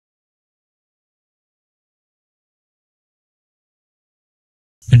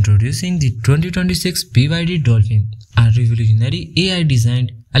Introducing the 2026 BYD Dolphin, a revolutionary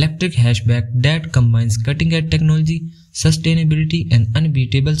AI-designed electric hatchback that combines cutting-edge technology, sustainability, and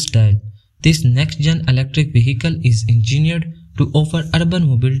unbeatable style. This next-gen electric vehicle is engineered to offer urban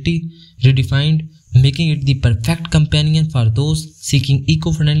mobility redefined, making it the perfect companion for those seeking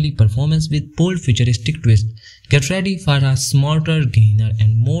eco-friendly performance with bold futuristic twist. Get ready for a smarter, greener,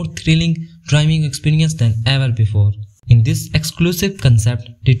 and more thrilling driving experience than ever before. In this exclusive concept,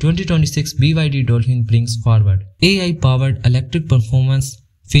 the 2026 BYD Dolphin brings forward AI-powered electric performance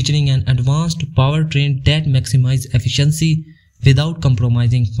featuring an advanced powertrain that maximizes efficiency without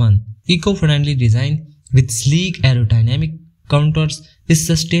compromising fun. Eco-friendly design with sleek aerodynamic contours is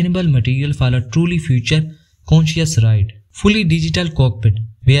sustainable material for a truly future-conscious ride. Fully digital cockpit,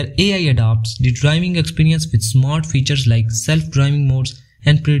 where AI adapts the driving experience with smart features like self-driving modes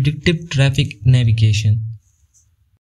and predictive traffic navigation.